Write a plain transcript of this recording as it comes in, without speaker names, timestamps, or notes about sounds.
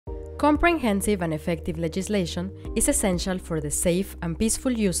Comprehensive and effective legislation is essential for the safe and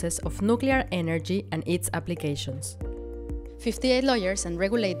peaceful uses of nuclear energy and its applications. 58 lawyers and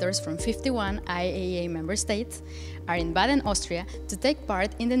regulators from 51 IAEA member states are in Baden, Austria to take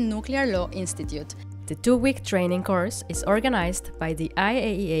part in the Nuclear Law Institute. The 2-week training course is organized by the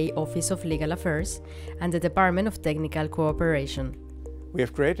IAEA Office of Legal Affairs and the Department of Technical Cooperation. We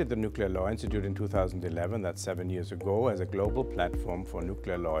have created the Nuclear Law Institute in 2011, that's 7 years ago, as a global platform for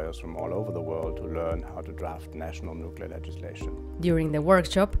nuclear lawyers from all over the world to learn how to draft national nuclear legislation. During the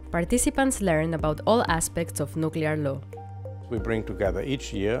workshop, participants learn about all aspects of nuclear law. We bring together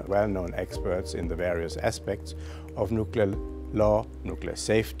each year well-known experts in the various aspects of nuclear law, nuclear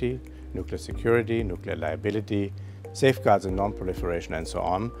safety, nuclear security, nuclear liability, safeguards and non-proliferation, and so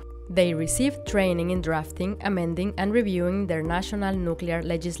on. They receive training in drafting, amending and reviewing their national nuclear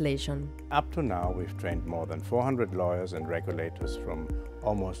legislation. Up to now, we've trained more than 400 lawyers and regulators from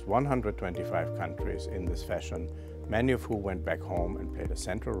almost 125 countries in this fashion, many of who went back home and played a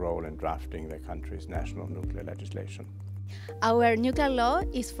central role in drafting their country's national nuclear legislation. Our nuclear law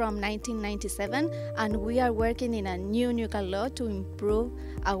is from 1997, and we are working in a new nuclear law to improve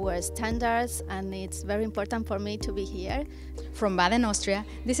our standards, and it's very important for me to be here. From Baden, Austria,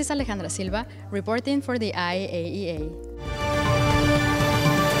 this is Alejandra Silva reporting for the IAEA.